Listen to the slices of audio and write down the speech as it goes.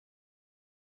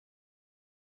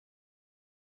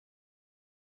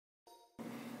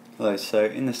Hello, so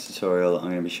in this tutorial I'm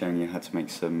going to be showing you how to make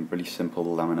some really simple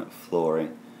laminate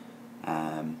flooring.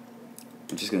 I'm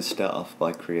just going to start off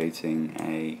by creating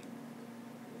a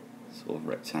sort of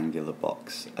rectangular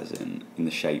box, as in the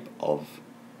shape of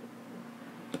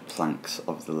the planks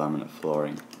of the laminate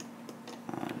flooring.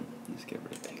 Let's get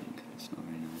rid of pink, it's not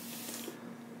very nice.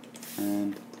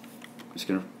 I'm just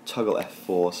going to toggle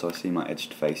F4 so I see my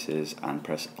edged faces and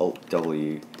press Alt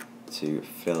W to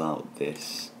fill out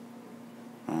this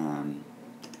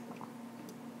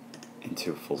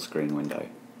into a full screen window.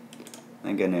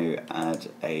 I'm going to add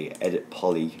a Edit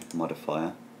Poly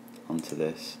modifier onto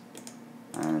this,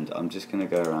 and I'm just going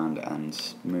to go around and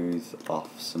smooth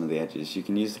off some of the edges. You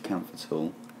can use the chamfer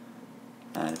tool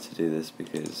to do this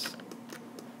because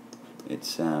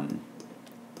it's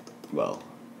well,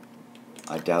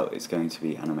 I doubt it's going to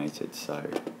be animated, so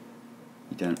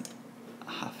you don't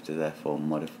have to therefore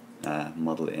model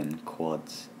it in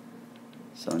quads.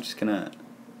 So I'm just going to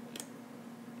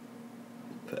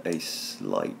put a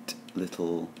slight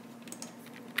little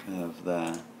curve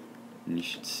there, and you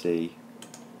should see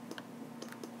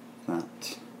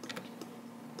that,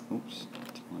 oops,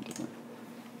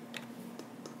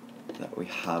 that we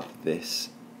have this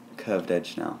curved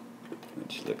edge now,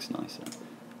 which looks nicer.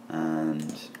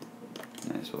 And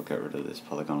may as well get rid of this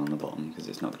polygon on the bottom because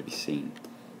it's not going to be seen.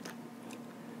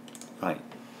 Right,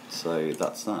 so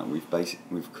that's that.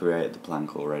 We've created the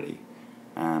plank already.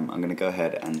 I'm going to go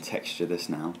ahead and texture this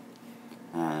now.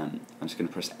 I'm just going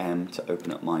to press M to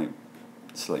open up my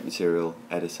Select Material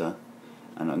editor,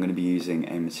 and I'm going to be using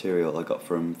a material I got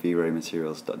from VRAY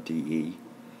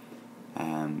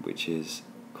which is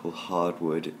called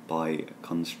Hardwood by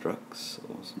Constructs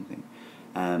or something,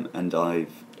 and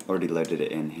I've already loaded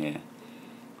it in here.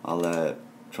 I'll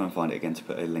try and find it again to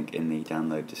put a link in the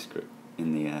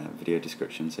video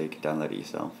description so you can download it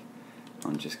yourself.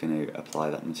 I'm just going to apply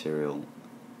that material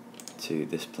to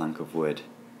this plank of wood,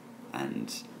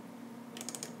 and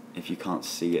if you can't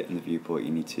see it in the viewport, you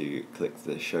need to click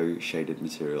the Show Shaded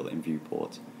Material in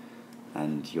Viewport,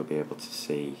 and you'll be able to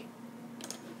see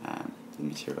the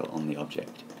material on the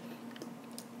object.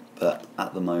 But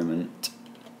at the moment,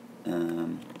 as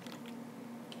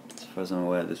far as I'm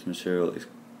aware, this material is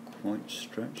quite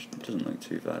stretched. It doesn't look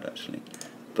too bad actually,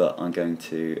 but I'm going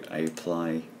to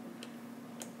apply,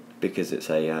 because it's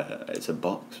a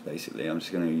box basically. I'm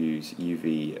just going to use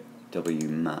UVW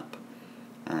map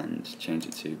and change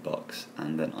it to box,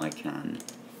 and then I can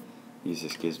use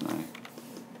this gizmo. And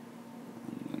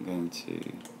I'm going to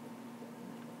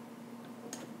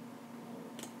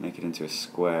make it into a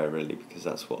square really, because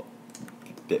that's what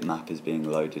bitmap is being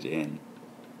loaded in.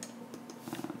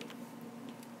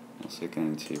 Also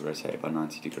going to rotate it by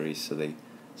 90 degrees so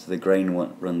the grain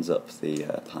runs up the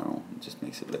panel and just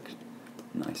makes it look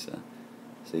nicer.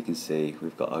 So you can see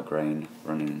we've got our grain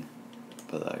running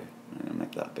below. I'm going to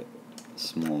make that a bit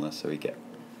smaller so we get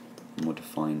a more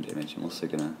defined image. I'm also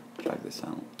going to drag this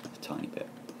out a tiny bit.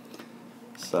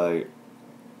 So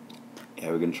yeah,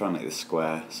 we're going to try and make this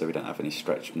square so we don't have any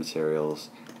stretched materials,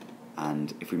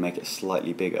 and if we make it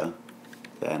slightly bigger,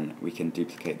 then we can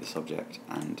duplicate this object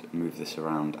and move this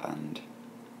around and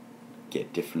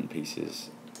get different pieces,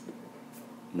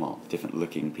 well, different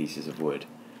looking pieces of wood.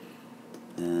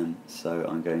 So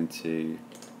I'm going to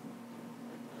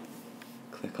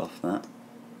click off that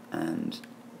and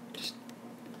just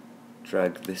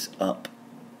drag this up,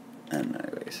 and no,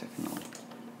 wait a second,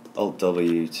 I'll Alt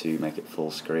W to make it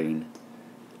full screen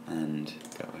and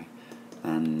go away,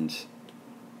 and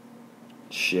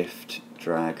Shift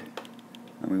drag,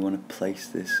 and we want to place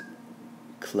this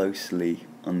closely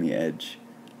on the edge.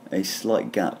 A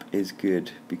slight gap is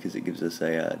good because it gives us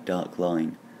a dark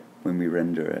line when we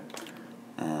render it.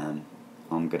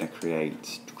 I'm going to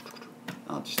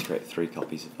I'll just create 3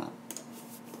 copies of that.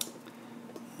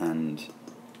 And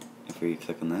if we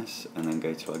click on this and then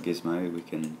go to our gizmo, we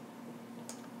can,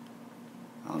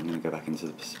 I'm going to go back into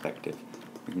the perspective.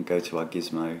 We can go to our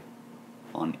gizmo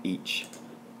on each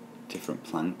different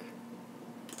plank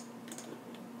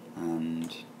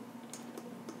and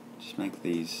just make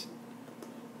these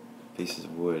pieces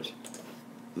of wood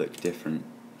look different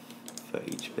for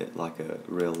each bit, like a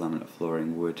real laminate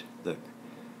flooring would look.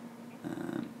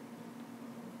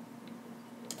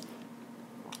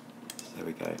 So there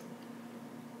we go.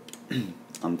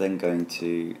 I'm then going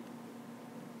to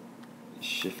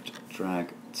shift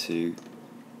drag to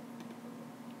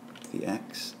the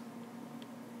X,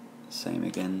 same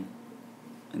again,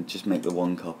 and just make the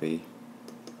 1 copy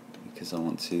because I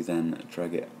want to then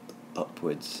drag it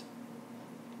upwards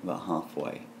about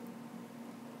halfway,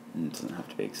 and it doesn't have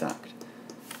to be exact.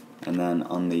 And then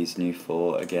on these new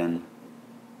 4 again,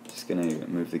 just going to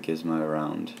move the gizmo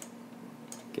around,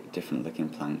 get different looking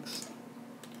planks.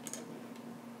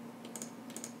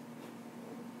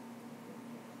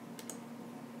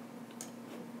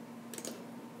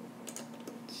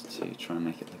 Just to try and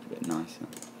make it look a bit nicer.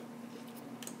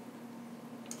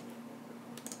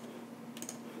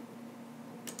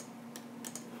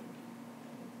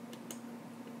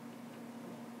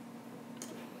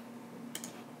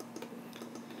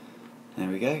 There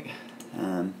we go.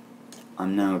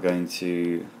 I'm now going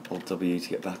to Alt W to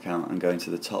get back out and go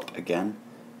into the top again,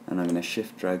 and I'm going to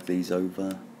shift drag these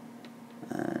over,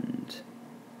 and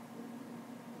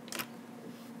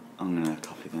I'm going to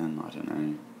copy them, I don't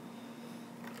know,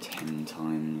 10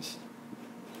 times.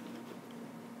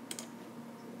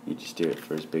 You just do it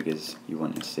for as big as you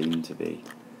want your scene to be.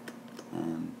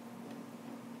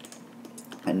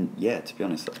 And yeah, to be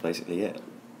honest, that's basically it.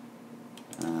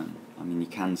 I mean, you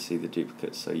can see the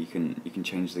duplicates, so you can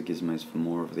change the gizmos for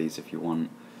more of these if you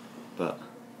want, but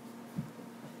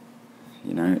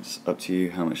you know, it's up to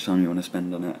you how much time you want to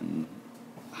spend on it and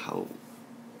how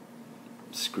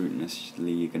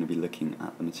scrupulously you're going to be looking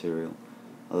at the material.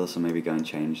 I'll also maybe go and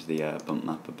change the bump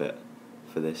map a bit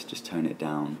for this, just tone it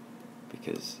down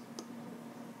because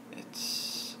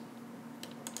it's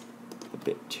a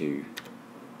bit too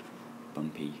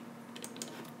bumpy.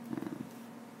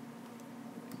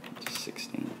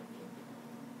 16.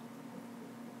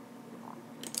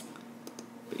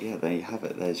 But yeah, there you have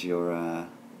it. There's your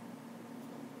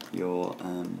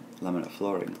laminate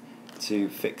flooring. To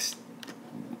fix,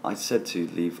 I said to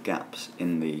leave gaps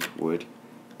in the wood,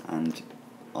 and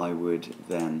I would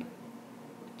then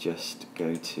just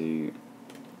go to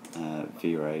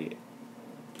VRAY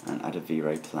and add a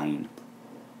VRAY plane,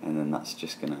 and then that's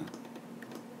just gonna,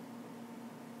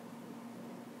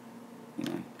 you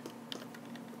know,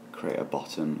 create a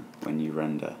bottom when you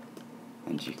render,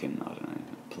 and you can, I don't know,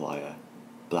 apply a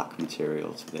black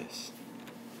material to this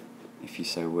if you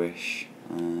so wish.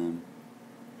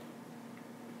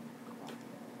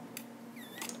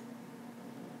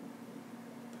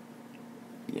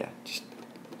 Yeah, just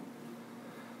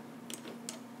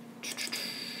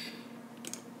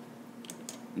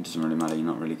it doesn't really matter, you're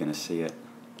not really going to see it.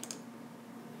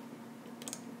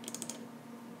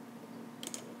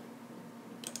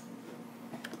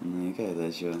 And there you go,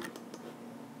 there's your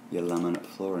laminate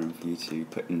flooring for you to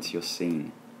put into your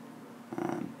scene.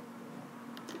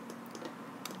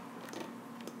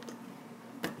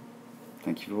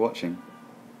 Thank you for watching.